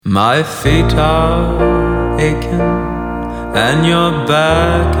My feet are aching and your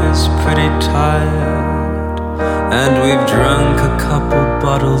back is pretty tired, and we've drunk a couple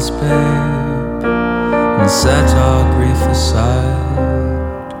bottles, babe, and set our grief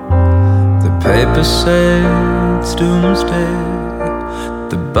aside. The papers say it's doomsday,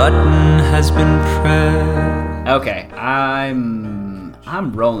 the button has been pressed. Okay, I'm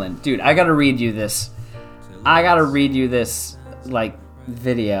rolling. Dude, I gotta read you this. Like,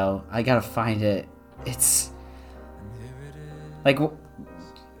 video. I gotta find it. It's like,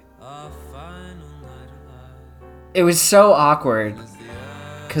 it was so awkward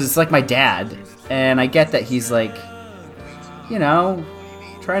because it's like my dad, and I get that he's like, you know,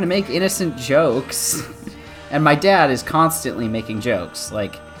 trying to make innocent jokes, and my dad is constantly making jokes,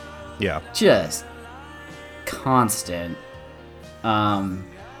 like, yeah, just constant. But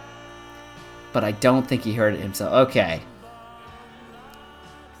I don't think he heard it himself. Okay.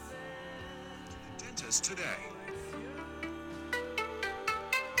 Today.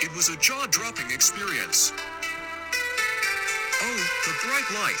 It was a jaw-dropping experience. Oh, the bright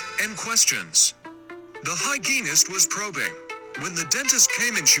light and questions. The hygienist was probing. When the dentist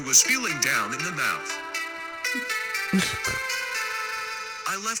came in, she was feeling down in the mouth.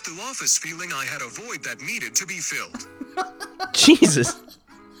 I left the office feeling I had a void that needed to be filled. Jesus.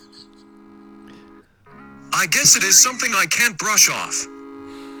 I guess it is something I can't brush off.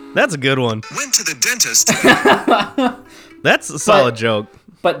 That's a good one. Went to the dentist. That's a solid joke.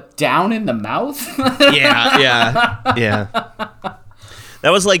 But down in the mouth? Yeah. That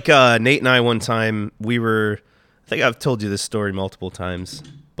was like Nate and I one time. I think I've told you this story multiple times,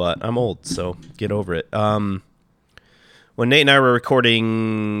 but I'm old, so get over it. When Nate and I were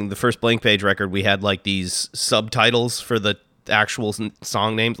recording the first Blank Page record, we had like these subtitles for the actual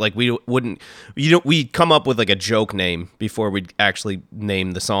song names. Like we'd come up with like a joke name before we'd actually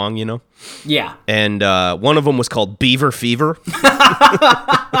name the song, you know? Yeah. And one of them was called Beaver Fever.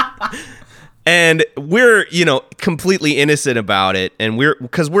 And we're, completely innocent about it. And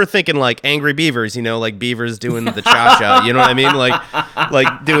because we're thinking like Angry Beavers, like beavers doing the cha-cha, you know what I mean?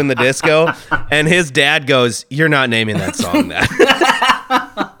 Like doing the disco. And his dad goes, "You're not naming that song that."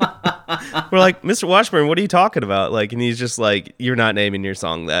 We're like, "Mr. Washburn, what are you talking about?" Like, and he's just like, "You're not naming your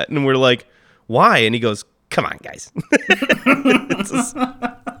song that." And we're like, "Why?" And he goes, "Come on, guys."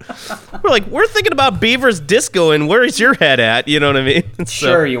 We're like, we're thinking about Beaver's disco, and where's your head at? You know what I mean?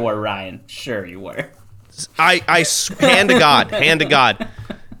 Sure you were, Ryan. Sure you were. I hand to God.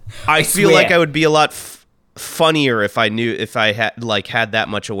 I feel like I would be a lot funnier if I had that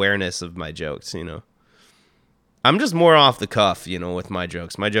much awareness of my jokes, I'm just more off the cuff, with my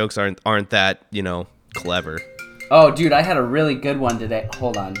jokes. My jokes aren't that, clever. Oh, dude, I had a really good one today.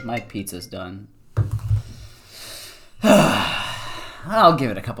 Hold on, my pizza's done. I'll give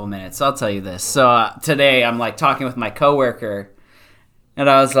it a couple minutes. I'll tell you this. So today I'm like talking with my coworker, and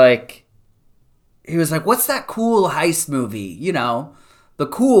I was like, he was like, "What's that cool heist movie? The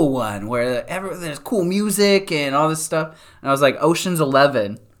cool one where there's cool music and all this stuff." And I was like, "Ocean's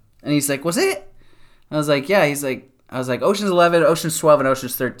 11." And he's like, "Was it?" I was like, "Yeah." I was like, "Ocean's 11, Ocean's 12, and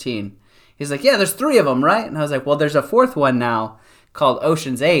Ocean's 13. He's like, "Yeah, there's 3 of them, right?" And I was like, "Well, there's a 4th one now called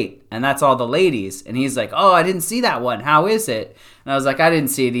Ocean's 8, and that's all the ladies." And he's like, "Oh, I didn't see that one. How is it?" And I was like, "I didn't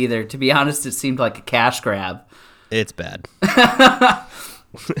see it either. To be honest, it seemed like a cash grab." It's bad.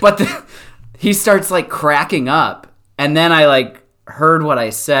 But he starts like cracking up, and then I like heard what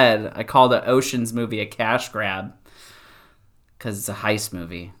I said. I called an Ocean's movie a cash grab because it's a heist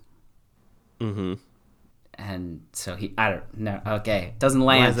movie. Mm-hmm. And so I don't know. Okay, doesn't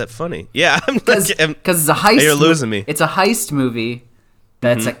land. Why is that funny? Yeah, because it's a heist. You're losing me. It's a heist movie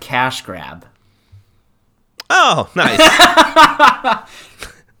that's a cash grab. Oh, nice.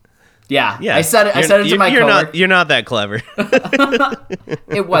 Yeah. I said it to my coworker. You're not that clever.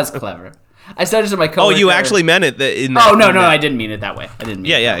 It was clever. I said it to my coworker. Oh, you actually meant it no, I didn't mean it that way. I didn't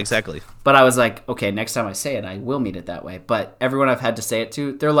mean it. Yeah, exactly. But I was like, okay, next time I say it, I will mean it that way. But everyone I've had to say it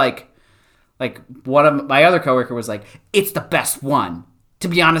to, they're like one of my other coworker was like, "It's the best one. To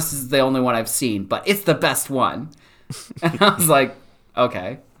be honest, this is the only one I've seen, but it's the best one." And I was like,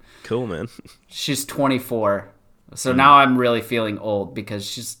 okay. Cool, man. She's 24. So now I'm really feeling old because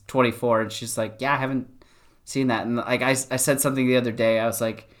she's 24 and she's like, "Yeah, I haven't seen that." And like I said something the other day. I was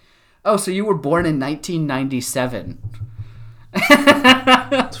like, "Oh, so you were born in 1997."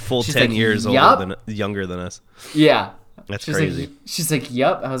 It's full she's 10 like, years younger than us. Yeah. That's crazy. She's like,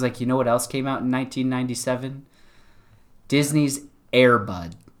 "Yup." I was like, "You know what else came out in 1997? Disney's Air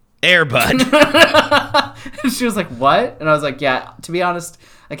Bud." Air Bud. She was like, "What?" And I was like, "Yeah, to be honest,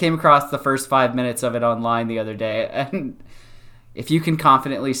 I came across the first 5 minutes of it online the other day, and if you can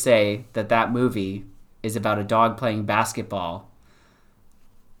confidently say that that movie is about a dog playing basketball,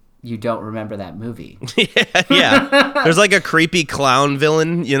 you don't remember that movie. Yeah. There's like a creepy clown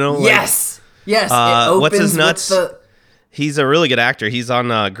villain, you know? Like, Yes. Yes. It opens what's his with nuts? He's a really good actor. He's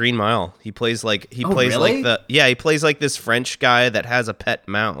on Green Mile. He plays like really? he plays like this French guy that has a pet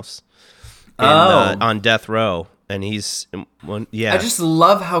mouse on death row, and he's I just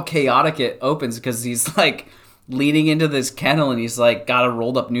love how chaotic it opens because he's like leaning into this kennel and he's like got a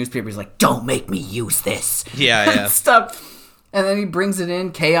rolled up newspaper. He's like, "Don't make me use this." Yeah. Stuff. And then he brings it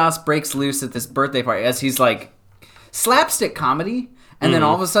in. Chaos breaks loose at this birthday party as he's like slapstick comedy, and then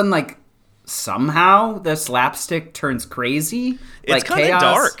all of a sudden, like somehow the slapstick turns crazy. It's like kind of chaos.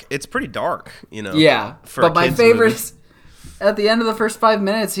 dark. It's pretty dark, you know. Yeah, for but a my kid's favorite movie. is at the end of the first 5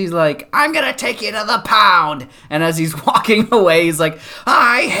 minutes, he's like, "I'm gonna take you to the pound," and as he's walking away, he's like,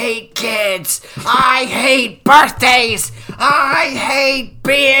 "I hate kids. I hate birthdays. I hate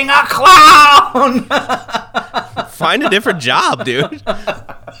being a clown." Find a different job, dude.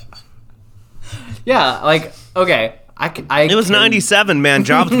 Yeah, like okay, It was 97, man.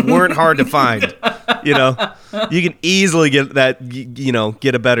 Jobs weren't hard to find. You know, you can easily get that. You know,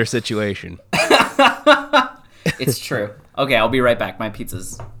 get a better situation. It's true. Okay, I'll be right back. My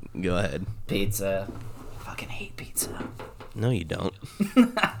pizza's Go ahead. pizza. I fucking hate pizza. No, you don't.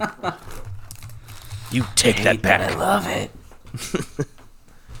 You take that I back. love it.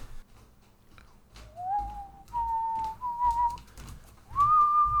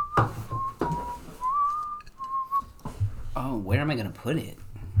 Oh, where am I gonna put it?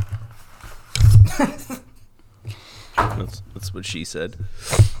 That's what she said.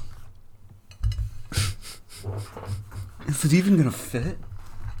 Is it even gonna fit?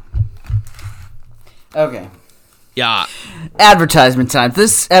 Okay. Yeah. Advertisement time.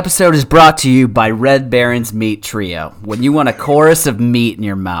 This episode is brought to you by Red Baron's Meat Trio. When you want a chorus of meat in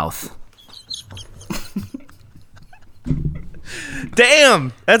your mouth.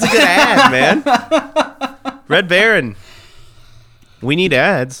 Damn, that's a good ad, man. Red Baron. We need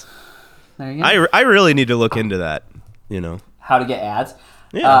ads. There you go. I really need to look into that. You know. How to get ads?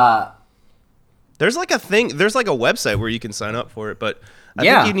 Yeah. There's like a thing. There's like a website where you can sign up for it, but I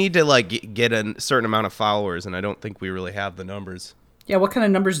Yeah. think you need to like get a certain amount of followers, and I don't think we really have the numbers. Yeah, what kind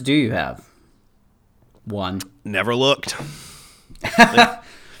of numbers do you have? 1. Never looked.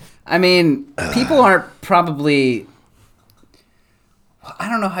 I mean, people aren't probably... I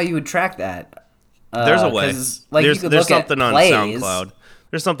don't know how you would track that. There's a way. 'cause, like, there's you could there's look at something on plays. SoundCloud.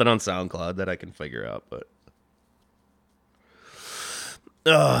 There's something on SoundCloud that I can figure out, but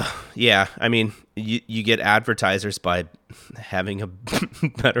yeah, I mean, you get advertisers by having a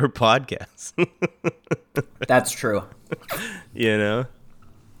better podcast. That's true. You know?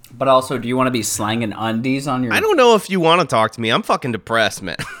 But also, do you want to be slanging undies on your... I don't know if you want to talk to me. I'm fucking depressed,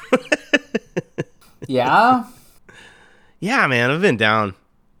 man. Yeah? Yeah, man, I've been down.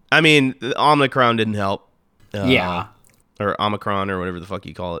 I mean, Omicron didn't help. Yeah. Or Omicron or whatever the fuck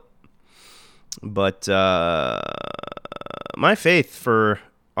you call it. But my faith for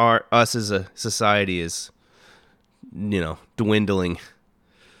us as a society is, you know, dwindling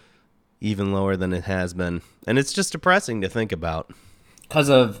even lower than it has been. And it's just depressing to think about. Because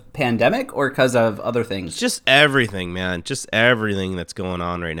of pandemic or because of other things? Just everything, man. Just everything that's going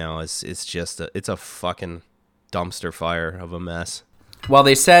on right now is just it's a fucking dumpster fire of a mess. Well,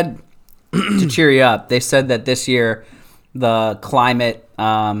 they said, to cheer you up, they said that this year the climate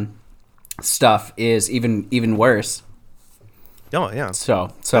stuff is even worse. Oh, yeah. So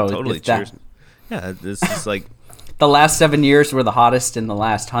That totally if that- cheers. Yeah, this is like... the last 7 years were the hottest in the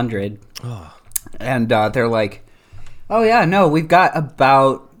last 100. Oh. And they're like, oh, yeah, no, we've got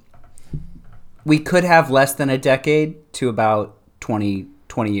about... We could have less than a decade to about 20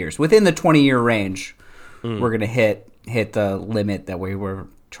 years. Within the 20-year range, we're going to hit the limit that we were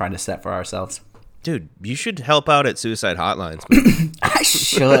trying to set for ourselves. Dude, you should help out at suicide hotlines, man. I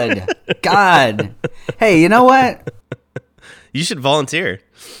should. God. Hey, you know what? You should volunteer.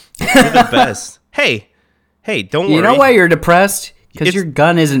 You're the best. Hey, don't worry. You know why you're depressed? Because It's- your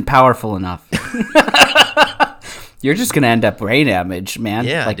gun isn't powerful enough. You're just going to end up brain damaged, man.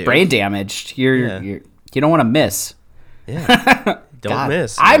 Yeah, like dude. brain damaged. Yeah. You don't want to miss. Yeah. Don't God,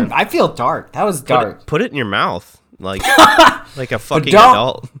 miss. man. I feel dark. That was dark. Put it in your mouth. Like a fucking don't-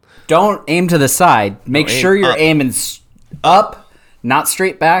 adult. Don't aim to the side. Make No, aim sure you're up. aiming up, not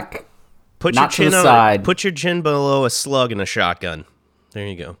straight back. Put Not to your the chin side. Put your chin below a slug in a shotgun. There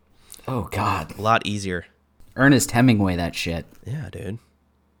you go. Oh, God. A lot easier. Ernest Hemingway, that shit. Yeah, dude.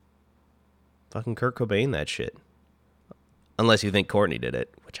 Fucking Kurt Cobain, that shit. Unless you think Courtney did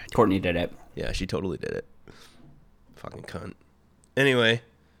it, which I do. Courtney did it. Yeah, she totally did it. Fucking cunt. Anyway.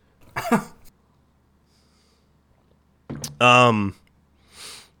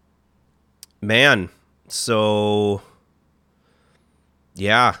 Man, so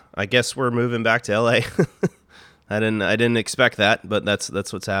yeah, I guess we're moving back to LA. I didn't expect that, but that's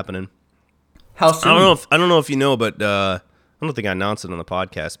what's happening. How soon? I don't know if you know, but I don't think I announced it on the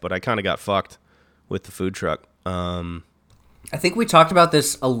podcast, but I kind of got fucked with the food truck. I think we talked about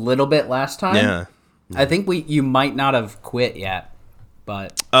this a little bit last time. Yeah. I think you might not have quit yet,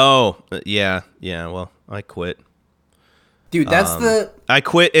 but Oh, yeah. Well, I quit. dude, that's I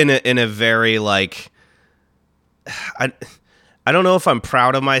quit in a very like I don't know if I'm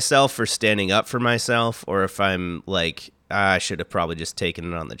proud of myself for standing up for myself or if I'm like I should have probably just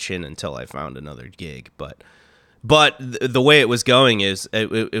taken it on the chin until I found another gig, but the way it was going is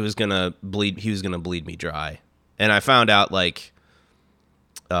it was going to bleed, he was going to bleed me dry. And I found out like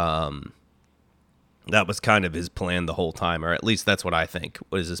that was kind of his plan the whole time, or at least that's what I think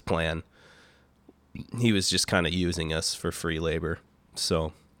was his plan. He was just kind of using us for free labor.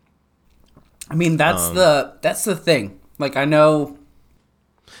 So I mean, that's the thing. Like, I know,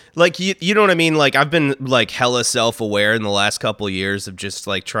 like you know what I mean? Like I've been like hella self-aware in the last couple of years of just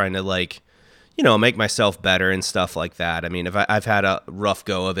like trying to like, you know, make myself better and stuff like that. I mean, I've had a rough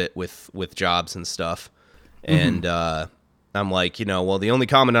go of it with jobs and stuff. And I'm like, you know, well, the only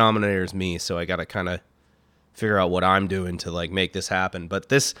common denominator is me, so I got to kind of figure out what I'm doing to like make this happen. But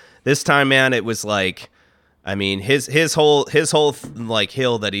this time, man, it was like, I mean, his whole like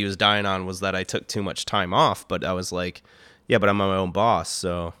hill that he was dying on was that I took too much time off. But I was like, yeah, but I'm my own boss,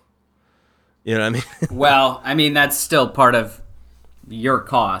 so you know what I mean? well, I mean, that's still part of your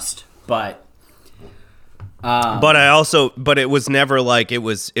cost, but but it was never like it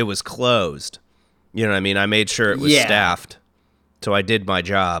was closed. You know what I mean? I made sure it was staffed. So I did my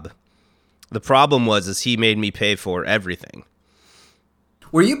job. The problem is he made me pay for everything.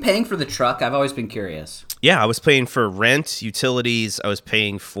 Were you paying for the truck? I've always been curious. Yeah, I was paying for rent, utilities. I was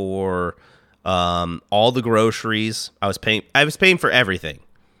paying for all the groceries. I was paying for everything.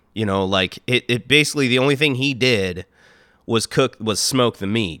 You know, like it basically the only thing he did was smoke the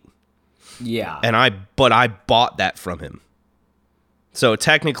meat. Yeah. And I bought that from him. So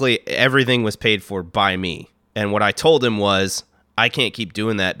technically everything was paid for by me. And what I told him was, I can't keep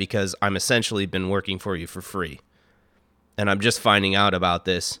doing that because I'm essentially been working for you for free. And I'm just finding out about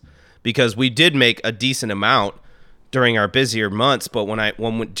this because we did make a decent amount during our busier months. But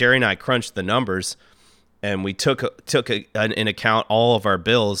when Jerry and I crunched the numbers and we took in account all of our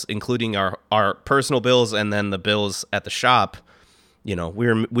bills, including our personal bills and then the bills at the shop, you know,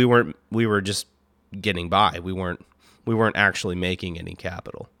 we were just getting by. We weren't actually making any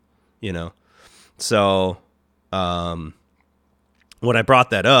capital, you know? So, when I brought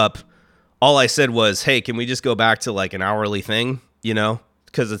that up, all I said was, hey, can we just go back to like an hourly thing, you know?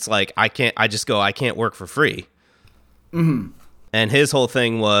 Because it's like, I can't work for free. Mm-hmm. And his whole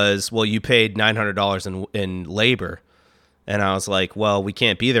thing was, well, you paid $900 in labor. And I was like, well, we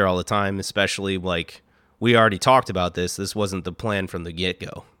can't be there all the time, especially like we already talked about this. This wasn't the plan from the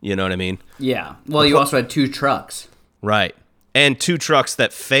get-go. You know what I mean? Yeah. Well, you also had 2 trucks. Right. And 2 trucks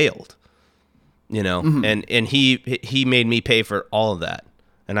that failed. You know, and he made me pay for all of that.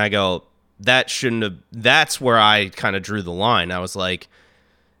 And I go, that's where I kind of drew the line. I was like,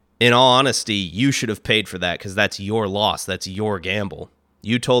 in all honesty, you should have paid for that because that's your loss. That's your gamble.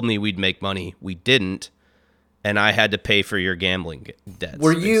 You told me we'd make money. We didn't. And I had to pay for your gambling debts.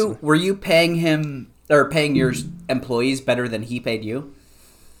 Were you paying him or paying your employees better than he paid you?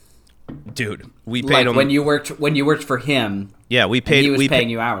 Dude, we paid him when you worked for him. Yeah, we paid. He was paying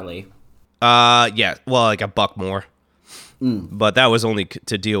you hourly. Yeah, well, like $1 more, but that was only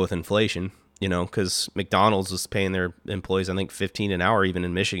to deal with inflation, you know, because McDonald's was paying their employees, I think, $15 an hour, even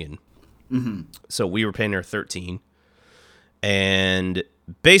in Michigan. Mm-hmm. So we were paying her $13, and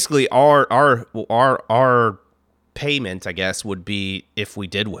basically our payment, I guess, would be if we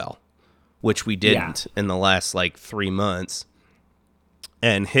did well, which we didn't in the last like 3 months,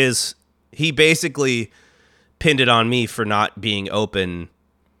 and he basically pinned it on me for not being open.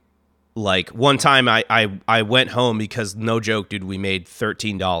 Like one time I went home because no joke, dude, we made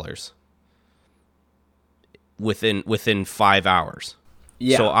 $13 within 5 hours.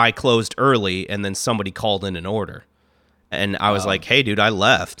 Yeah. So I closed early and then somebody called in an order. And I was like, hey dude, I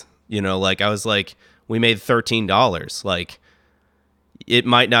left. You know, like I was like, we made $13. Like it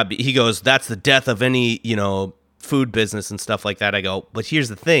might not be, he goes, that's the death of any, you know, food business and stuff like that. I go, but here's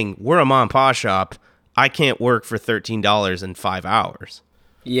the thing, we're a mom and pop shop. I can't work for $13 in 5 hours.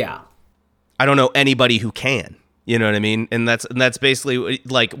 Yeah. I don't know anybody who can, you know what I mean? And that's basically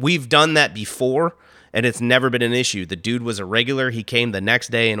like, we've done that before and it's never been an issue. The dude was a regular. He came the next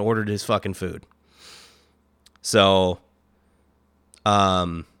day and ordered his fucking food. So,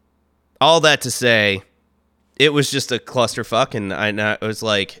 all that to say, it was just a clusterfuck, and I was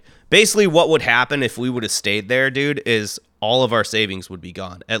like, basically what would happen if we would have stayed there, dude, is all of our savings would be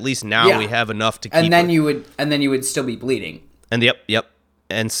gone. At least now we have enough to keep. And then you would still be bleeding. And yep.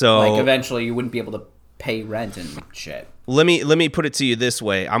 And so, like, eventually you wouldn't be able to pay rent and shit. Let me put it to you this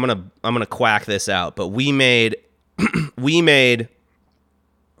way. I'm gonna quack this out, but we made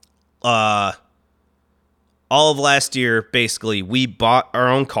all of last year, basically, we bought our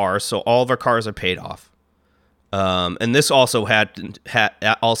own cars, so all of our cars are paid off. And this also had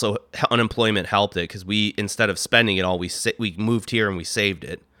unemployment helped it, because we, instead of spending it all, we moved here and we saved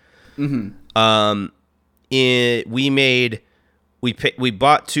it. Mm-hmm. We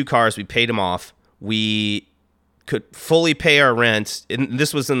bought 2 cars, we paid them off. We could fully pay our rent, and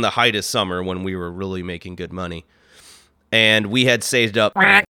this was in the height of summer when we were really making good money. And we had saved up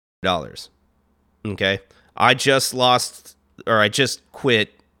 $100. Okay. I just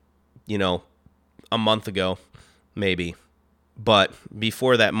quit, a month ago, maybe. But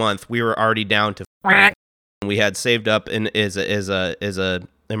before that month, we were already down to we had saved up as a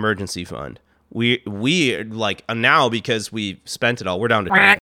emergency fund. We like now, because we spent it all, we're down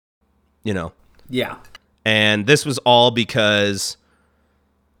to Yeah. And this was all because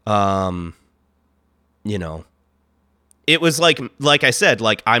it was like I said,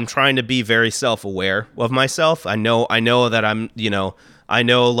 like, I'm trying to be very self-aware of myself. I know that I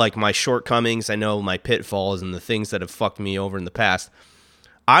know like my shortcomings, I know my pitfalls and the things that have fucked me over in the past.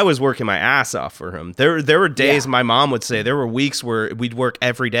 I was working my ass off for him. There were days, my mom would say, there were weeks where we'd work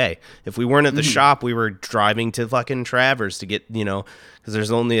every day. If we weren't at the shop, we were driving to fucking Travers to get, because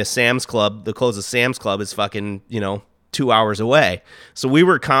there's only a Sam's Club. The closest Sam's Club is fucking, 2 hours away. So we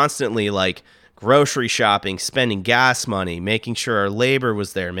were constantly like grocery shopping, spending gas money, making sure our labor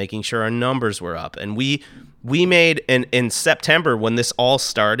was there, making sure our numbers were up. And we made, in September when this all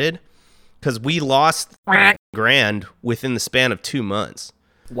started, because we lost $1,000 within the span of 2 months.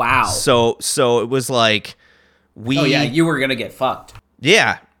 Wow. So it was like Oh yeah, you were gonna get fucked.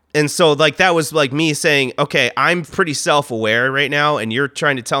 Yeah. And so like that was like me saying, okay, I'm pretty self-aware right now, and you're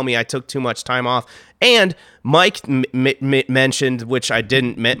trying to tell me I took too much time off. And Mike mentioned, which I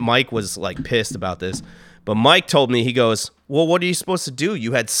didn't. Mike was like pissed about this, but Mike told me, he goes, well, what are you supposed to do?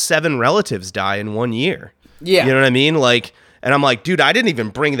 You had 7 relatives die in 1 year. Yeah. You know what I mean? Like, and I'm like, dude, I didn't even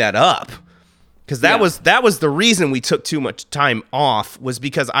bring that up. Because that was the reason we took too much time off, was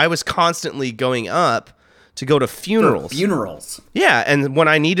because I was constantly going up to go to funerals. Funerals. Yeah, and when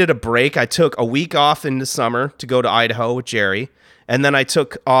I needed a break, I took a week off in the summer to go to Idaho with Jerry, and then I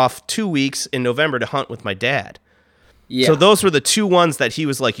took off 2 weeks in November to hunt with my dad. Yeah. So those were the 2 ones that he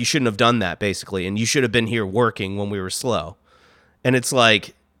was like, you shouldn't have done that, basically, and you should have been here working when we were slow. And it's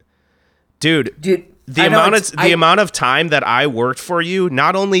like, dude, the amount of time that I worked for you,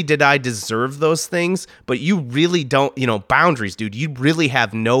 not only did I deserve those things, but you really don't, boundaries, dude. You really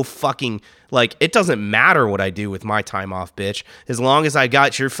have no fucking, like, it doesn't matter what I do with my time off, bitch, as long as I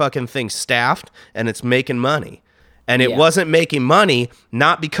got your fucking thing staffed and it's making money. And it wasn't making money,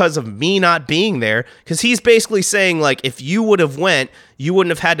 not because of me not being there, because he's basically saying, like, if you would have went, you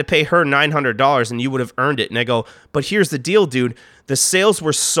wouldn't have had to pay her $900 and you would have earned it. And I go, but here's the deal, dude. The sales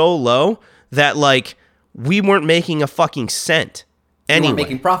were so low that, like, we weren't making a fucking cent anyway. You weren't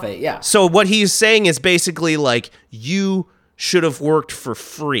making profit, yeah. So what he's saying is basically, like, you should have worked for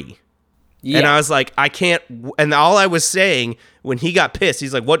free. Yeah. And I was like, I can't. And all I was saying when he got pissed,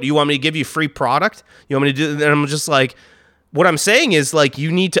 he's like, what, do you want me to give you free product? You want me to do? And I'm just like, what I'm saying is, like,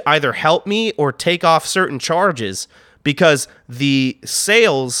 you need to either help me or take off certain charges, because the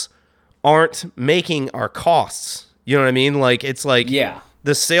sales aren't making our costs. You know what I mean? Like, it's like,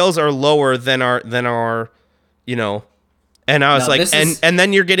 the sales are lower than our, and I was like, and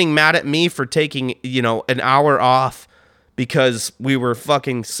then you're getting mad at me for taking, an hour off because we were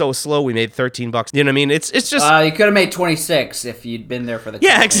fucking so slow. We made $13. You know what I mean? It's just, you could have made 26 if you'd been there for the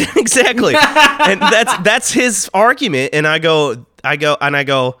exactly. And that's his argument. And I go,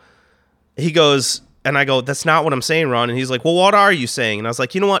 he goes, and I go, that's not what I'm saying, Ron. And he's like, well, what are you saying? And I was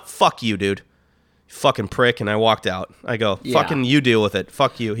like, you know what? Fuck you, dude. Fucking prick. And I walked out. I go, fucking you deal with it.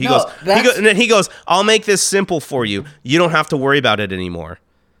 Fuck you. He goes, and then he goes, I'll make this simple for you. You don't have to worry about it anymore.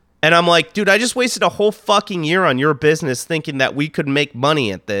 And I'm like, dude, I just wasted a whole fucking year on your business thinking that we could make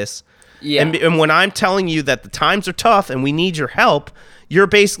money at this. Yeah. And when I'm telling you that the times are tough and we need your help, you're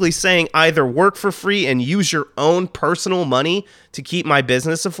basically saying either work for free and use your own personal money to keep my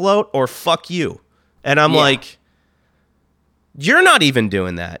business afloat, or fuck you. And I'm like, You're not even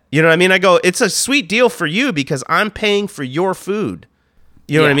doing that. You know what I mean? I go, it's a sweet deal for you because I'm paying for your food.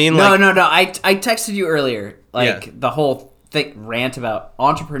 You know what I mean? No, Like, no. I texted you earlier, like Yeah. the whole rant about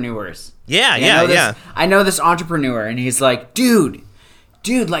entrepreneurs. Yeah, And yeah. I know this entrepreneur, and he's like, dude,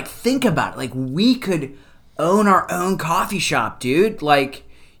 like think about it. Like we could own our own coffee shop, dude. Like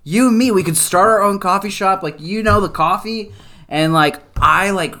you and me, we could start our own coffee shop. Like the coffee, and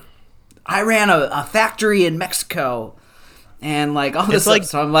I ran a factory in Mexico, and like all this like-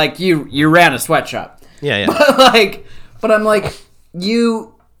 stuff. So I'm like, you ran a sweatshop. Yeah. But I'm like,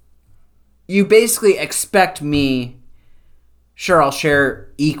 you basically expect me. Sure, I'll share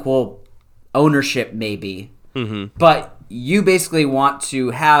equal ownership, maybe. Mm-hmm. But you basically want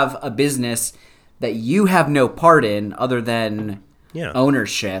to have a business that you have no part in other than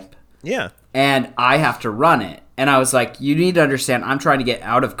ownership. Yeah. And I have to run it. And I was like, you need to understand, I'm trying to get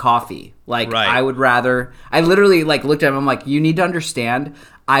out of coffee. Like, Right. I literally looked at him, I'm like, you need to understand,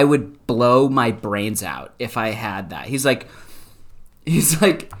 I would blow my brains out if I had that. He's like,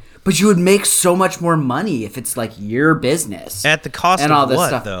 but you would make so much more money if it's like your business. At the cost and of all this what,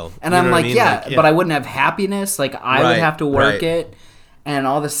 stuff. though? And You I'm know what I like, mean? yeah, Like, but I wouldn't have happiness. Like, I would Right, have to work right. it and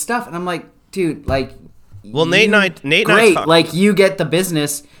all this stuff. And I'm like, dude, like, Well, Nate and I great. talk- Like, you get the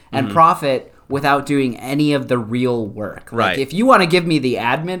business and profit without doing any of the real work. Like, Right. if you want to give me the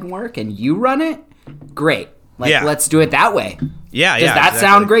admin work and you run it, great. Like, Yeah. let's do it that way. Yeah, Does yeah. that exactly.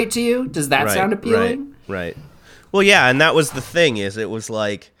 sound great to you? Does that Right, sound appealing? Right. Well, yeah, and that was the thing is it was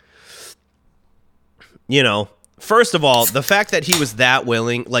like, first of all, the fact that he was that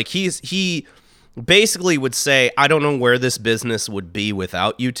willing, like he basically would say, I don't know where this business would be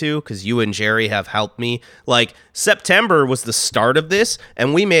without you two because you and Jerry have helped me. Like September was the start of this,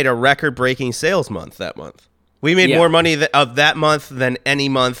 and we made a record-breaking sales month that month. We made more money of that month than any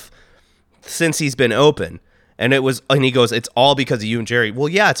month since he's been open. And he goes, it's all because of you and Jerry. Well,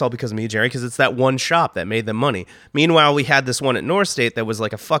 yeah, it's all because of me and Jerry because it's that one shop that made them money. Meanwhile, we had this one at North State that was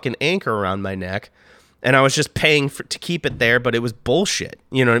like a fucking anchor around my neck. And I was just paying to keep it there, but it was bullshit.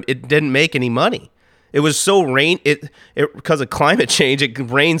 It didn't make any money. It was so because of climate change, it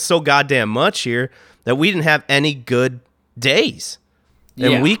rained so goddamn much here that we didn't have any good days.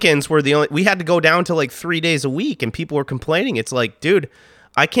 And Yeah. weekends were we had to go down to like 3 days a week, and people were complaining. It's like, dude,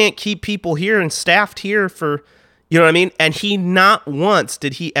 I can't keep people here and staffed here for, you know what I mean? And he not once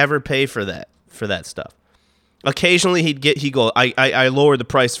did he ever pay for that stuff. Occasionally he'd go, I lowered the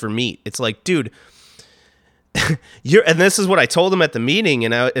price for meat. It's like, dude, and this is what I told him at the meeting,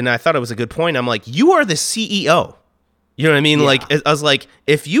 and I thought it was a good point. I'm like, you are the CEO. You know what I mean? Yeah. Like, I was like,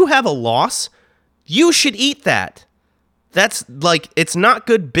 if you have a loss, you should eat that. That's like, it's not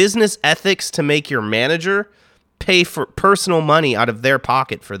good business ethics to make your manager pay for personal money out of their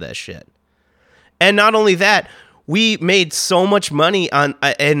pocket for that shit. And not only that, we made so much money on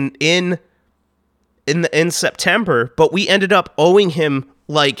in September, but we ended up owing him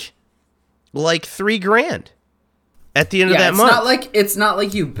like $3,000 at the end of that month. It's not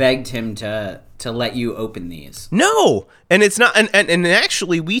like you begged him to let you open these. No, and it's not, and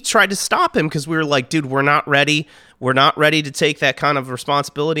actually we tried to stop him because we were like, dude, we're not ready. We're not ready to take that kind of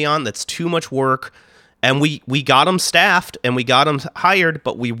responsibility on. That's too much work. And we got him staffed and we got him hired,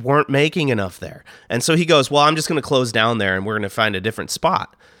 but we weren't making enough there. And so he goes, well, I'm just going to close down there and we're going to find a different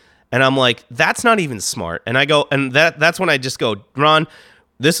spot. And I'm like, that's not even smart. And I go, and that's when I just go, Ron,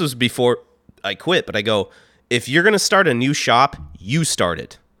 this was before I quit, but I go, if you're going to start a new shop, you start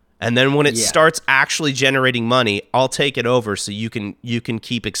it. And then when it starts actually generating money, I'll take it over so you can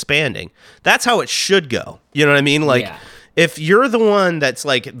keep expanding. That's how it should go. You know what I mean? Like, if you're the one that's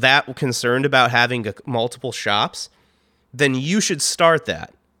like that concerned about having multiple shops, then you should start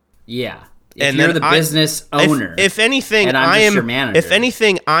that. Yeah. If And you're then the business owner. If anything, and I'm just your manager. If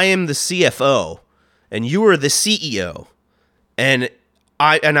anything, I am the CFO, and you are the CEO, and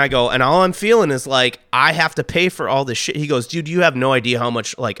I go, and all I'm feeling is like, I have to pay for all this shit. He goes, dude, you have no idea how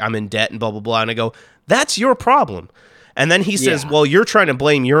much like I'm in debt and blah, blah, blah. And I go, that's your problem. And then he says, well, you're trying to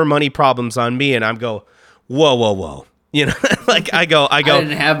blame your money problems on me. And I go, whoa, whoa, whoa. You know, like I go, I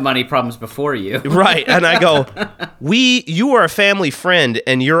didn't have money problems before you. right. And I go, you are a family friend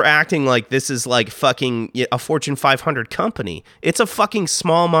and you're acting like this is like fucking a Fortune 500 company. It's a fucking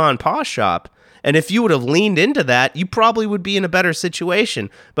small ma and pa shop. And if you would have leaned into that, you probably would be in a better situation.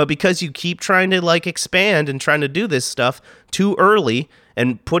 But because you keep trying to like expand and trying to do this stuff too early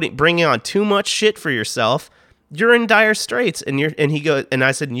and bringing on too much shit for yourself, you're in dire straits. And he goes, and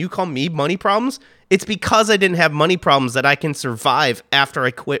I said, and you call me money problems? It's because I didn't have money problems that I can survive after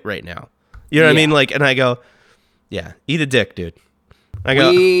I quit right now. You know what I mean? Like, and I go, yeah, eat a dick, dude. I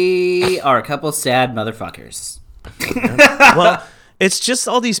go, We are a couple sad motherfuckers. Well, it's just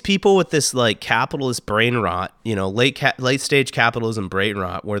all these people with this like capitalist brain rot, late stage capitalism brain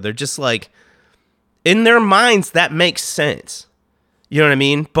rot, where they're just like, in their minds that makes sense. You know what I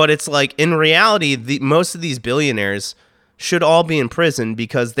mean? But it's like, in reality, most of these billionaires should all be in prison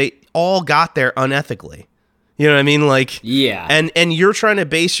because they all got there unethically. You know what I mean? Like, yeah. And you're trying to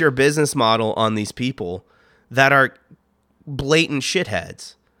base your business model on these people that are blatant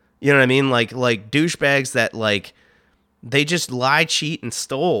shitheads. You know what I mean? Like douchebags that like, they just lied, cheat, and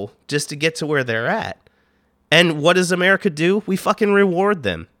stole just to get to where they're at. And what does America do? We fucking reward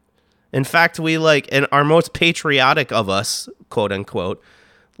them. In fact, we and our most patriotic of us, quote unquote,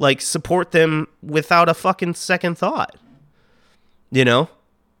 support them without a fucking second thought.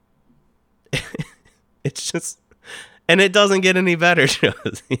 It's just, and it doesn't get any better,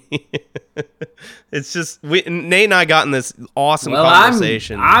 Josie. It's just, Nate and I got in this awesome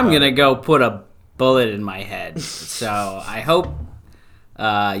conversation. I'm going to go put a bullet in my head. So I hope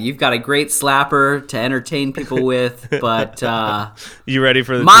you've got a great slapper to entertain people with, but you ready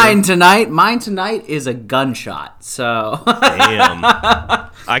for the mine tonight? Mine tonight is a gunshot. So damn,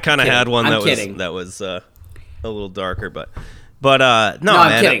 I kind of had one that kidding. was a little darker, but no, man,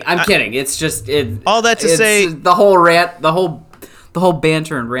 I'm kidding. I'm kidding. It's just all that to say, the whole rant, the whole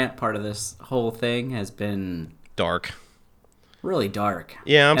banter and rant part of this whole thing has been dark. Really dark.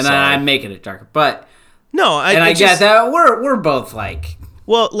 Yeah, and sorry. I'm making it darker, but no, I get that we're both like.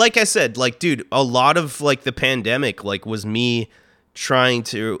 Well, like I said, dude, a lot of the pandemic was me trying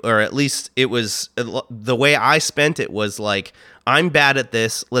to, or at least it was the way I spent it was I'm bad at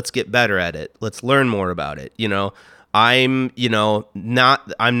this. Let's get better at it. Let's learn more about it. I'm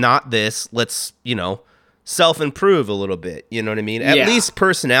not this. Let's self-improve a little bit. You know what I mean? At least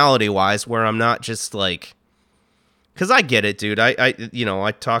personality wise, where I'm not just because I get it, dude. I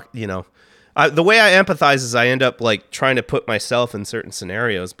talk, the way I empathize is I end up trying to put myself in certain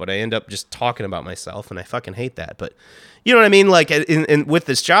scenarios, but I end up just talking about myself, and I fucking hate that. But you know what I mean? In with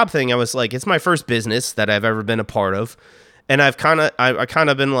this job thing, I was it's my first business that I've ever been a part of, and I kind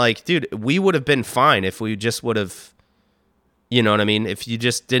of been dude, we would have been fine if we just would have, you know what I mean? If you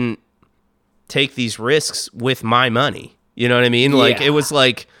just didn't take these risks with my money, you know what I mean? It was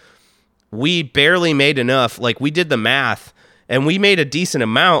we barely made enough. We did the math, and we made a decent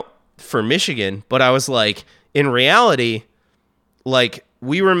amount for Michigan, but I was in reality,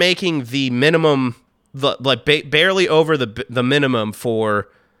 we were making the minimum, barely over the minimum for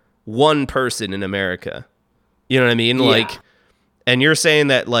one person in America. You know what I mean? Yeah. And you're saying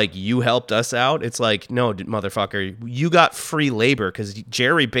that you helped us out. It's no, motherfucker, you got free labor because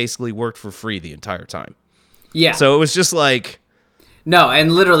Jerry basically worked for free the entire time. Yeah. So it was just no,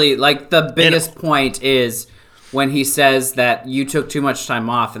 and literally the biggest point is when he says that you took too much time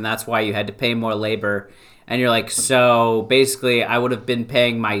off and that's why you had to pay more labor. And you're so basically I would have been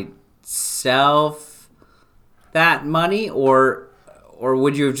paying myself that money, or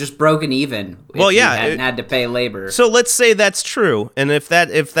would you have just broken even if you hadn't had to pay labor? So let's say that's true. And if that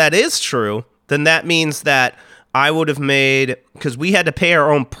is true, then that means that I would have made, because we had to pay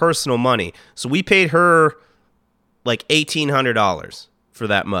our own personal money. So we paid her $1,800 for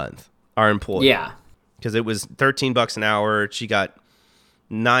that month, our employee. Yeah. Because it was $13 an hour. She got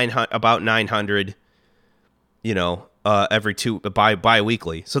about $900, every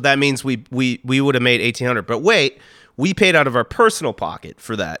bi-weekly. So that means we would have made $1,800. But wait, we paid out of our personal pocket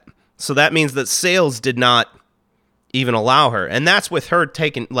for that. So that means that sales did not even allow her. And that's with her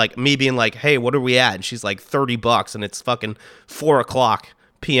taking, me being hey, what are we at? And she's $30 and it's fucking 4:00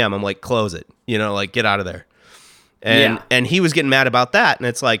 p.m. I'm close it, get out of there. And he was getting mad about that. And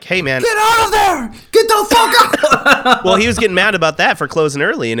it's hey, man, get out of there! Get the fuck out! Well, he was getting mad about that for closing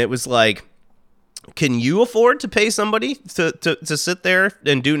early. And it was can you afford to pay somebody to sit there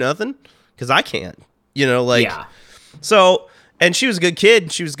and do nothing? Because I can't, Yeah. So, and she was a good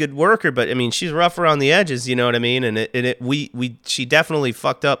kid. She was a good worker. But, I mean, she's rough around the edges, you know what I mean? And she definitely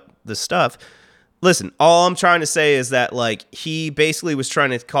fucked up the stuff. Listen, all I'm trying to say is that, he basically was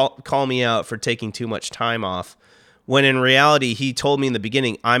trying to call me out for taking too much time off. When in reality, he told me in the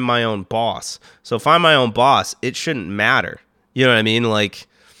beginning, I'm my own boss. So if I'm my own boss, it shouldn't matter. You know what I mean?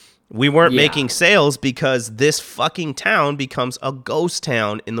 We weren't making sales because this fucking town becomes a ghost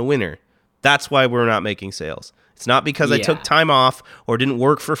town in the winter. That's why we're not making sales. It's not because I took time off or didn't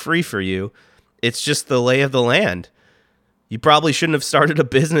work for free for you. It's just the lay of the land. You probably shouldn't have started a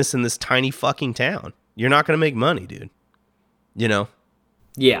business in this tiny fucking town. You're not going to make money, dude.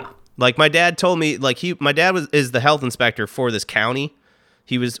 Yeah. My dad told me, my dad is the health inspector for this county.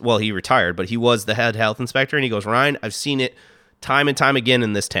 He retired, but he was the head health inspector. And he goes, Ryan, I've seen it time and time again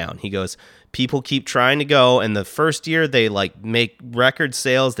in this town. He goes, people keep trying to go, and the first year they like make record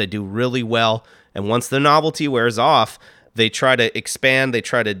sales, they do really well, and once the novelty wears off, they try to expand, they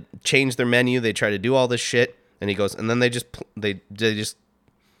try to change their menu, they try to do all this shit, and he goes, and then they just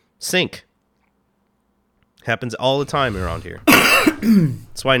sink. Happens all the time around here.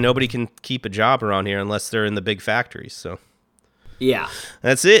 That's why nobody can keep a job around here unless they're in the big factories. So Yeah.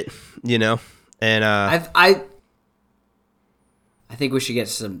 that's it, you know. And I think we should get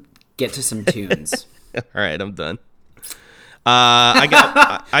to some tunes. all right, I'm done. I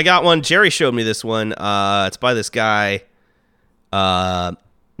got one. Jerry showed me this one. It's by this guy,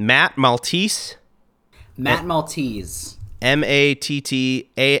 Matt Maltese. Matt Maltese.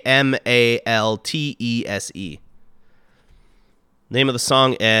 Mattamaltese. Name of the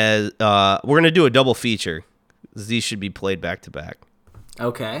song is we're gonna do a double feature. These should be played back to back.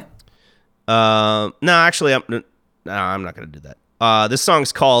 Okay. No, actually, I'm not gonna do that. This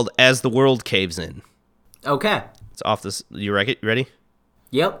song's called "As the World Caves In." Okay. It's off this. You ready?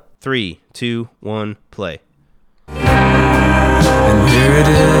 Yep. 3, 2, 1, play. And here it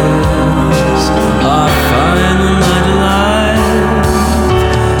is, our final night alive.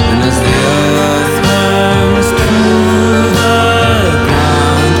 And as the earth burns to the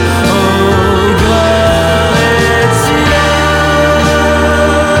ground, oh girl, it's you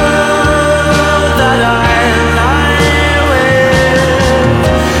that I lie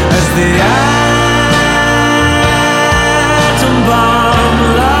with. As the atom bomb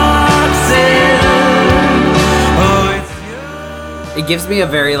locks in, oh it's It gives me a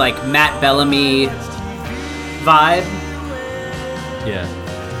very like Matt Bellamy vibe, Yeah,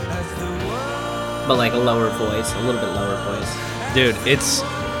 but like a lower voice, a little bit lower voice. dude, it's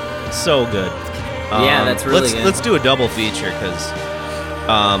so good. Yeah, that's really good. Let's do a double feature because,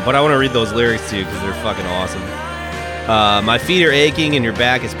 but I want to read those lyrics to you because they're fucking awesome. My feet are aching and your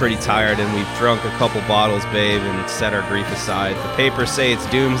back is pretty tired, and we've drunk a couple bottles, babe, and set our grief aside. The papers say it's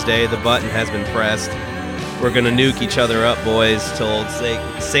doomsday. The button has been pressed. We're gonna nuke each other up, boys, till old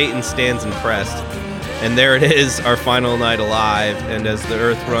Satan stands impressed. And there it is, our final night alive. And as the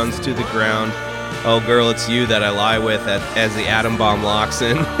earth runs to the ground, oh girl, it's you that I lie with as the atom bomb locks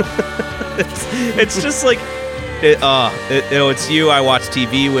in. it's just like, it's you I watch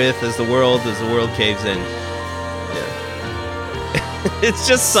TV with as the world caves in. Yeah. It's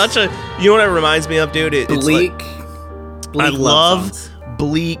just such a, you know what it reminds me of, dude? It's Bleak. like, Bleak I love songs.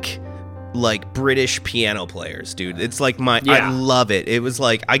 bleak, like British piano players, dude. It's like I Yeah. love it. It was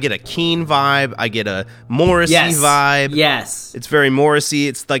like I get a Keane vibe, I get a Morrissey Yes. vibe. Yes. It's very Morrissey.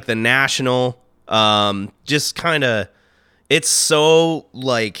 It's like the National. Just kind of, it's so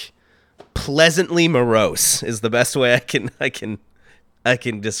like pleasantly morose is the best way I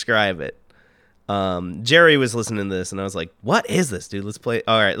can describe it. Jerry was listening to this and I was like, "What is this, dude? Let's play."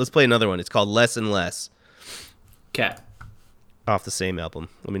 All right, let's play another one. It's called "Less and Less." Okay. Off the same album.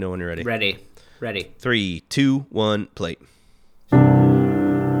 Let me know when you're ready. Ready. 3, 2, 1, play.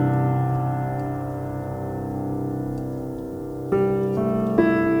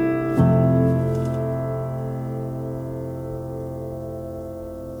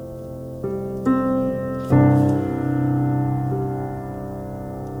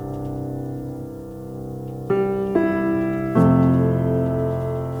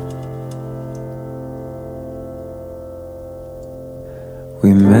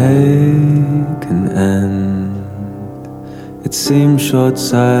 We make an end. It seems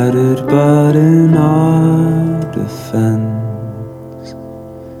short-sighted, but in our defense,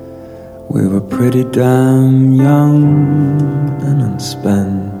 we were pretty damn young and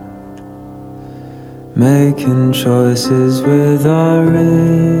unspent, making choices with our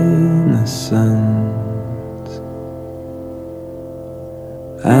innocence.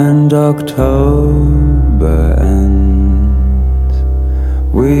 And October ends.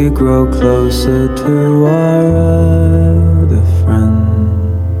 We grow closer to our other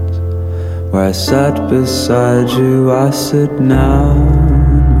friends. Where I sat beside you, I sit now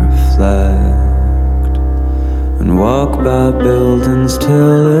and reflect, and walk by buildings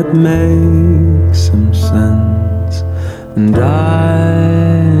till it makes some sense. And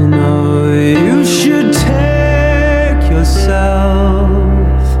I know you should take yourself,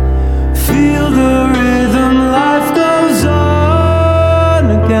 feel the rhythm, life goes on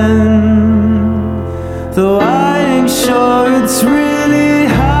again. Though I ain't sure it's really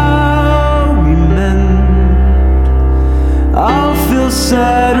how we meant, I'll feel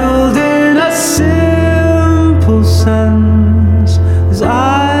settled in a simple sense as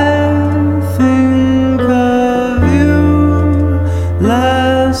I think of you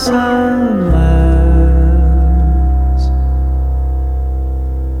less and less.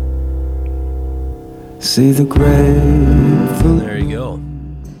 See the grateful. There you go.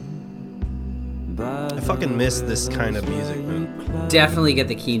 I fucking miss this kind of music, man. Definitely get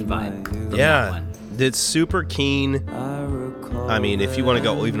the Keane vibe. from that Yeah, one. it's super Keen. I mean, if you want to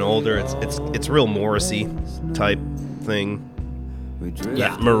go even older, it's real Morrissey type thing.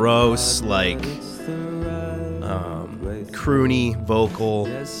 Yeah. Morose, like croony vocal,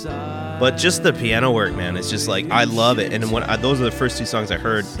 but just the piano work, man. It's just like I love it. And when those are the first two songs I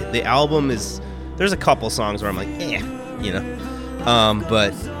heard. The album is there's a couple songs where I'm like, you know,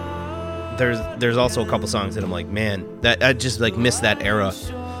 but there's also a couple songs that I'm like, man, that I just like miss that era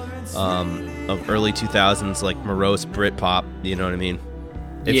of early 2000s, like morose Britpop. You know what I mean?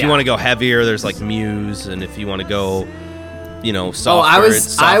 If you want to go heavier, there's like Muse, and if you want to go, you know, softer, I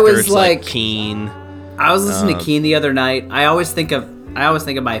was it's like Keane. I was listening to Keane the other night. I always think of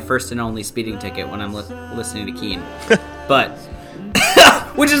my first and only speeding ticket when I'm listening to Keane, but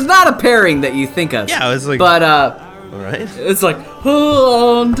which is not a pairing that you think of. Yeah, I was like, but all right. it's like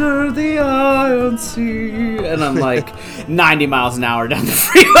under the iron sea, and I'm like 90 miles an hour down the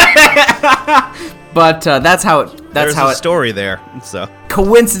freeway. But that's how it. There's a story there. So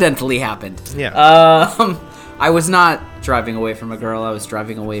coincidentally happened. Yeah. I was not driving away from a girl. I was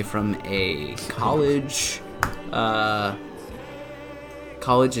driving away from a college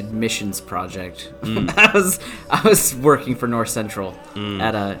admissions project. I was working for North Central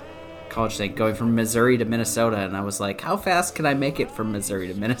at a college thing, going from Missouri to Minnesota, and I was like, how fast can I make it from Missouri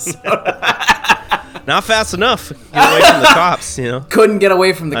to Minnesota? Not fast enough. Get away from the cops, you know. Couldn't get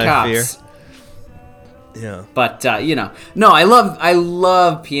away from the I cops. fear. Yeah. But you know, no, I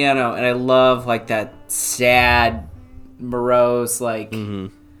love piano, and I love like that sad, morose, like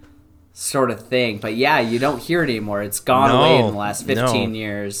sort of thing. But yeah, you don't hear it anymore. It's gone away in the last 15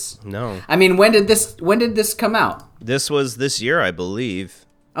 years. No. I mean, when did this come out? This was this year, I believe.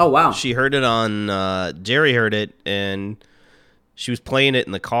 Oh wow. She heard it on Jerry heard it, and she was playing it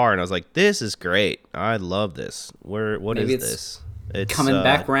in the car, and I was like, "This is great. I love this. What Maybe is this? It's coming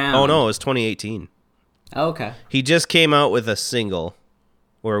back round. Oh no, it was 2018. Oh, okay. He just came out with a single,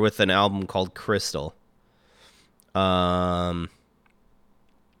 or with an album called Crystal. Looking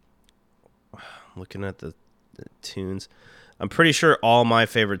at the tunes, I'm pretty sure all my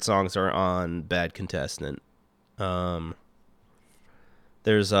favorite songs are on Bad Contestant.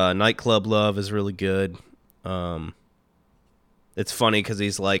 There's Nightclub Love is really good. It's funny because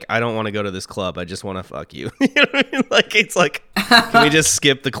he's like, I don't want to go to this club. I just want to fuck you. You know what I mean? Like, it's like, can we just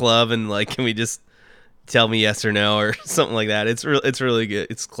skip the club and like, can we just tell me yes or no or something like that? It's really good.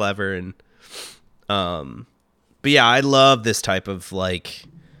 It's clever. And but yeah, I love this type of like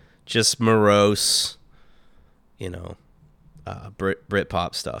just morose, you know,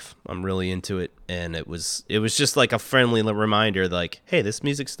 Britpop stuff. I'm really into it, and it was just like a friendly reminder, like, hey, this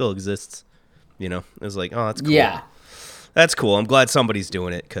music still exists. You know, it was like, oh, that's cool. Yeah. That's cool. I'm glad somebody's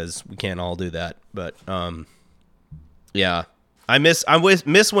doing it because we can't all do that. But yeah, I miss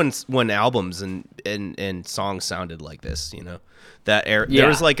when albums and songs sounded like this. You know, that era. Yeah. There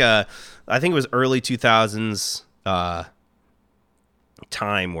was like I think it was early 2000s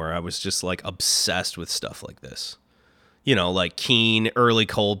time where I was just like obsessed with stuff like this. You know, like Keane, early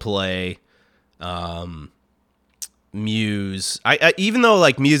Coldplay, Muse. I even though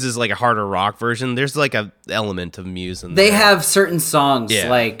like Muse is like a harder rock version, there's like a element of Muse in there. They have certain songs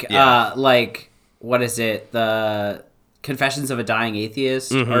like what is it? The Confessions of a Dying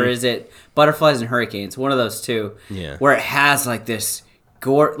Atheist, or is it Butterflies and Hurricanes? One of those two. Yeah. Where it has like this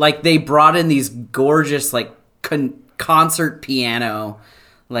like they brought in these gorgeous like concert piano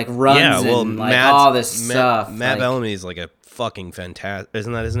like runs and like all this stuff. Matt like, Bellamy is like a fucking fantastic.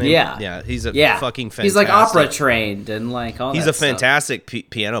 Isn't that his name? Yeah. Yeah. He's a fucking fantastic. He's like opera trained and like all. He's that a fantastic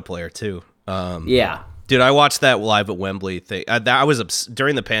piano player too. Yeah. Dude, I watched that live at Wembley thing. That was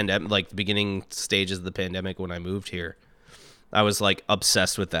during the pandemic, like the beginning stages of the pandemic when I moved here. I was like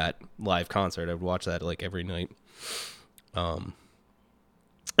obsessed with that live concert. I would watch that like every night.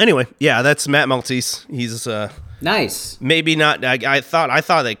 Anyway, yeah, that's Matt Maltese. He's nice. Maybe not. I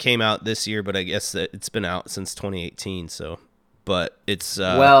thought that came out this year, but I guess that it's been out since 2018. So, but it's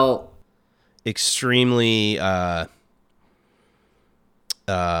extremely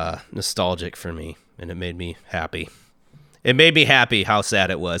nostalgic for me, and it made me happy. It made me happy how sad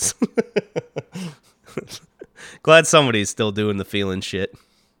it was. Glad somebody's still doing the feeling shit.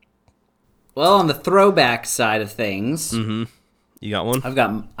 Well, on the throwback side of things, you got one? I've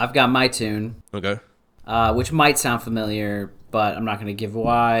got my tune. Okay. Which might sound familiar, but I'm not going to give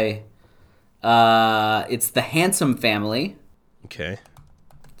why. It's the Handsome Family. Okay.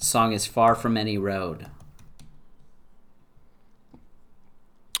 The song is Far From Any Road.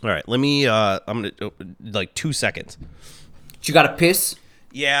 All right, let me. I'm gonna like 2 seconds. You got to piss?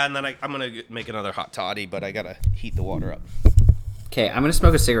 Yeah, and then I'm gonna make another hot toddy, but I gotta heat the water up. Okay, I'm gonna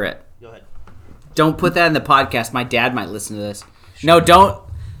smoke a cigarette. Go ahead. Don't put that in the podcast. My dad might listen to this. No, don't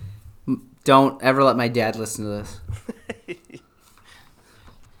ever let my dad listen to this.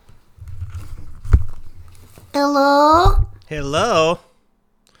 Hello? Hello.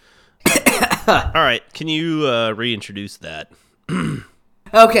 All right, can you reintroduce that?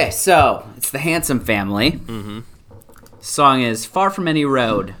 Okay, so it's the Handsome Family. Mm-hmm. Song is Far From Any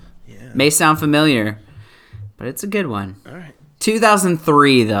Road. Yeah. May sound familiar, but it's a good one. All right.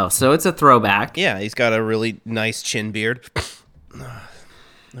 2003, though, so it's a throwback. Yeah, he's got a really nice chin beard.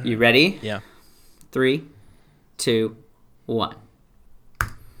 You ready? Yeah. 3, 2, 1.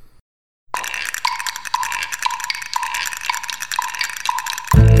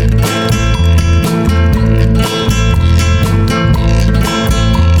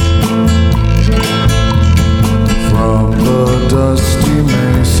 From the dusty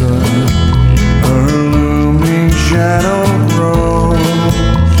mesa, her looming shadow grows,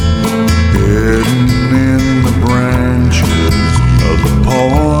 hidden in the branches of the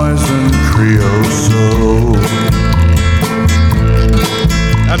poison creosote.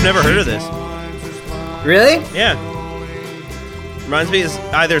 I've never heard of this. Really? Yeah. Reminds me of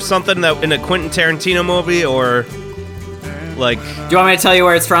either something that in a Quentin Tarantino movie or like Do you want me to tell you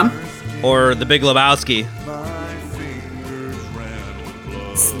where it's from? or The Big Lebowski.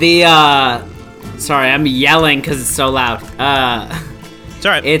 It's the, sorry, I'm yelling because it's so loud. It's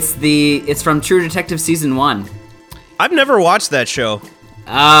all right. It's from True Detective Season 1. I've never watched that show.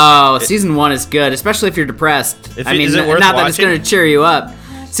 Oh, Season 1 is good, especially if you're depressed. Is I mean, it worth not that it's watching? going to cheer you up.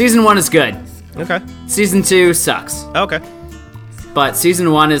 Season 1 is good. Okay. Season 2 sucks. Okay. But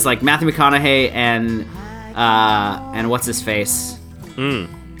Season 1 is like Matthew McConaughey and what's his face?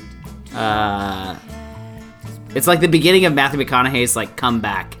 It's like the beginning of Matthew McConaughey's like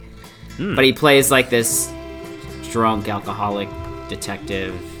comeback. But he plays like this drunk alcoholic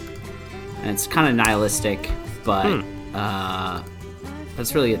detective. And it's kind of nihilistic, but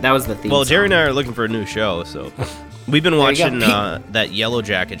that's really that was the theme. Well, Jerry song. and I are looking for a new show, so we've been you watching go. that Yellow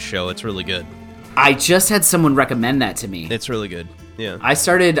Jacket show. It's really good. I just had someone recommend that to me. It's really good. Yeah. I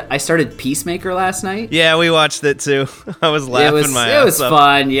started Peacemaker last night. Yeah, we watched it too. I was laughing it was my ass it was up.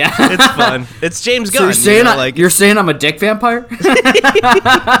 fun. Yeah, It's fun. It's James So Gunn. you're saying like you're saying I'm a dick vampire?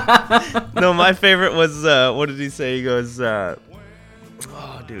 no. My favorite was what did he say? He goes, "Oh,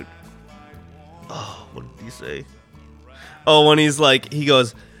 dude. Oh, what did he say? Oh, when he's like, he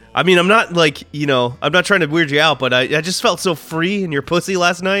goes." I mean, I'm not like, I'm not trying to weird you out, but I just felt so free in your pussy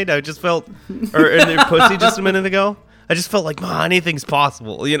last night. I just felt, or in your pussy just a minute ago. I just felt like, anything's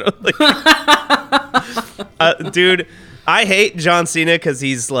possible, Like, dude, I hate John Cena because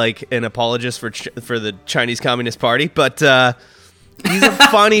he's like an apologist for the Chinese Communist Party, but he's a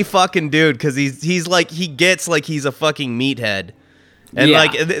funny fucking dude because he's like, he gets like he's a fucking meathead. And Yeah.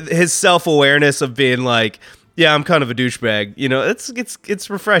 like his self-awareness of being like, yeah, I'm kind of a douchebag. It's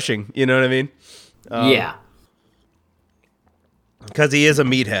refreshing. You know what I mean? Yeah. Because he is a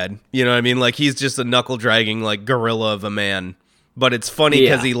meathead. You know what I mean? Like he's just a knuckle-dragging like gorilla of a man. But it's funny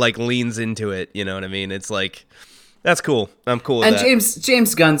because Yeah. he like leans into it. You know what I mean? It's like that's cool. I'm cool with And that.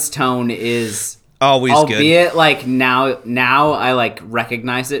 James Gunn's tone is Always good. albeit like now I like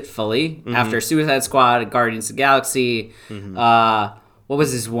recognize it fully Mm-hmm. after Suicide Squad, Guardians of the Galaxy. What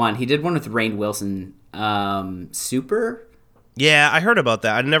was his one? He did one with Rainn Wilson. Super. Yeah, I heard about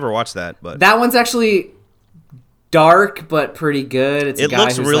that. I never watched that, but That one's actually dark but pretty good. It's a it guy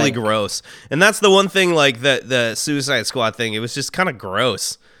looks who's really like, gross. And that's the one thing, like the Suicide Squad thing. It was just kind of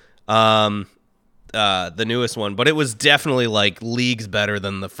gross. The newest one, but it was definitely like leagues better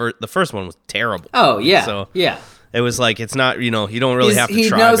than the first. The first one was terrible. Oh yeah, So yeah. it was like it's not. You don't really have to he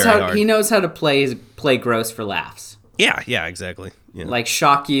try knows very how hard. he knows how to play gross for laughs. Yeah, exactly. Yeah. Like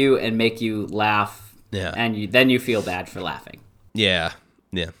shock you and make you laugh. Yeah. And then you feel bad for laughing. yeah.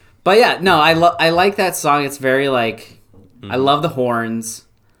 But yeah, no, I like that song. It's very like I Mm-hmm. love the horns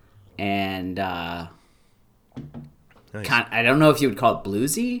and Nice. I don't know if you would call it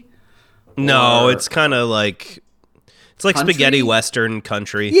bluesy. No, Or- it's kind of like it's Country? spaghetti western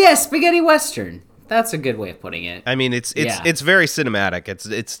country. Yeah, spaghetti western. That's a good way of putting it. I mean, it's Yeah. it's very cinematic.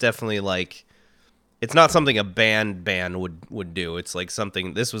 It's definitely like it's not something a band would do. It's like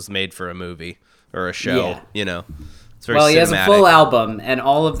something this was made for a movie or a show. Yeah. It's very Well, he cinematic. has a full album, and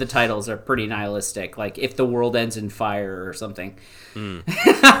all of the titles are pretty nihilistic, like "If the World Ends in Fire" or something.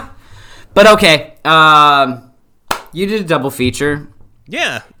 But okay, you did a double feature.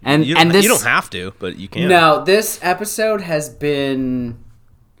 Yeah, And- you, and this- you don't have to, but you can. No, this episode has been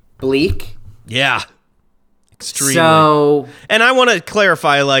bleak. Yeah. Extremely. So And I want to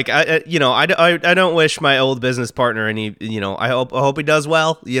clarify, like, I don't wish my old business partner any, I hope he does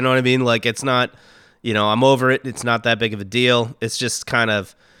well. You know what I mean? Like, it's not, I'm over it. It's not that big of a deal. It's just kind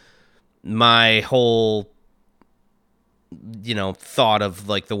of my whole, thought of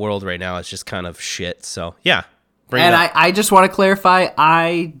like the world right now is just kind of shit. So yeah. And I just want to clarify,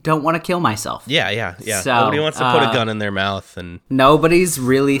 I don't want to kill myself. Yeah. So, nobody wants to put a gun in their mouth, and nobody's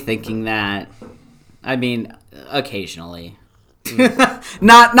really thinking that. I mean, occasionally.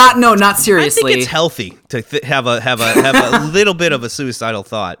 Not seriously. I think it's healthy to have a little bit of a suicidal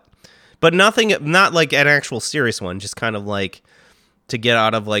thought, but not like an actual serious one. Just kind of like to get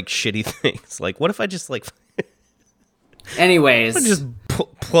out of like shitty things. Like, what if I just like, anyways, just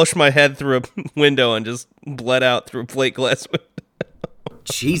push my head through a window and just bled out through a plate glass window?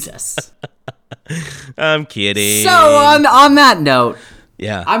 Jesus. I'm kidding. So on that note,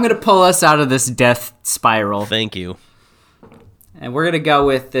 yeah, I'm gonna pull us out of this death spiral. Thank you. And we're gonna go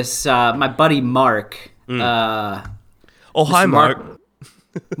with this. My buddy Mark. Oh, hi, Mark.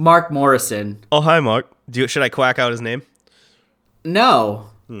 Mark Morrison. Oh, hi, Mark. Should I quack out his name? No,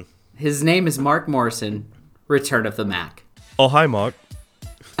 his name is Mark Morrison. Return of the Mac. Oh, hi, Mark.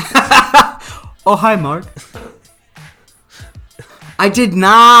 Oh, hi, Mark. I did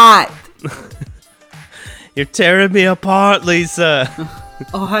not. You're tearing me apart, Lisa.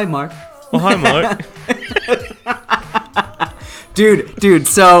 Oh, hi, Mark. Oh, hi, Mark. Dude,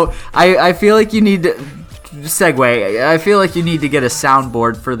 so I feel like you need to segue. I feel like you need to get a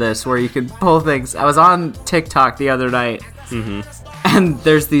soundboard for this where you can pull things. I was on TikTok the other night, and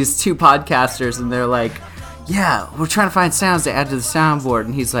there's these two podcasters, and they're like, yeah, we're trying to find sounds to add to the soundboard.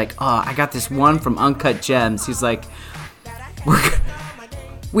 And he's like, oh, I got this one from Uncut Gems. He's like,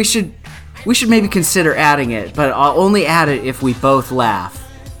 we should maybe consider adding it, but I'll only add it if we both laugh.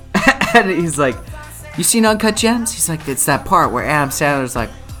 And he's like, you seen Uncut Gems? He's like, it's that part where Adam Sandler's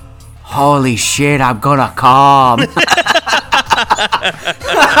like, holy shit, I'm gonna come.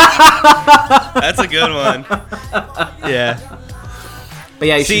 That's a good one. Yeah. But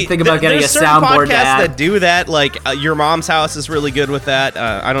yeah, you should think about getting a soundboard to add. Podcasts that do that, like Your Mom's House is really good with that.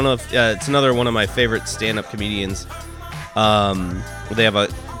 I don't know if it's another one of my favorite stand-up comedians. They have a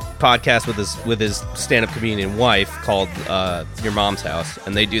podcast with his stand-up comedian wife called Your Mom's House,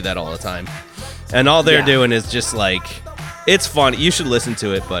 and they do that all the time. And all they're doing is just like, it's fun. You should listen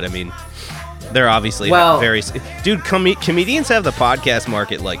to it, but I mean, they're obviously very... Dude, comedians have the podcast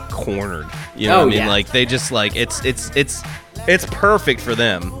market like cornered. You know what I mean? Yeah. Like they just like it's perfect for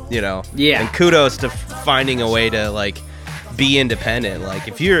them, Yeah. Yeah. And kudos to finding a way to like be independent. Like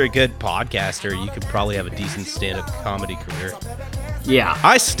if you're a good podcaster, you could probably have a decent stand-up comedy career. Yeah.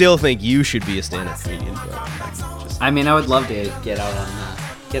 I still think you should be a stand-up comedian, but I mean, I would love to get out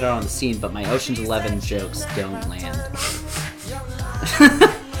on the scene, but my Ocean's 11 jokes don't land.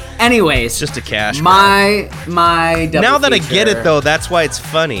 Anyways, just a cash grab. My double now that feature. I get it though, that's why it's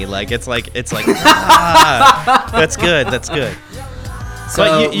funny. Like it's like that's good.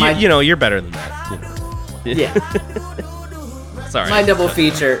 So but you're better than that. Yeah. Sorry. My double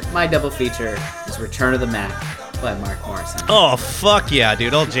feature is Return of the Mac by Mark Morrison. Oh fuck yeah,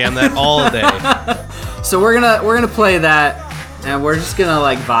 dude! I'll jam that all day. So we're gonna play that, and we're just gonna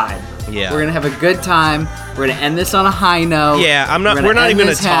like vibe. Yeah. We're gonna have a good time. We're gonna end this on a high note. Yeah, we're not even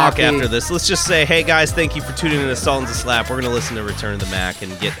gonna talk happy. after this. Let's just say, hey guys, thank you for tuning in to Sultan's a Slap. We're gonna listen to Return of the Mac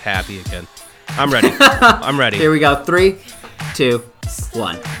and get happy again. I'm ready. I'm ready. Here we go. 3, 2,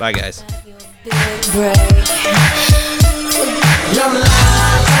 1. Bye guys. Your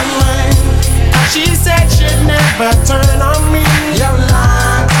lies, she said she'd never turn on me. Your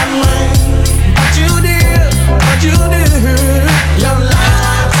lies.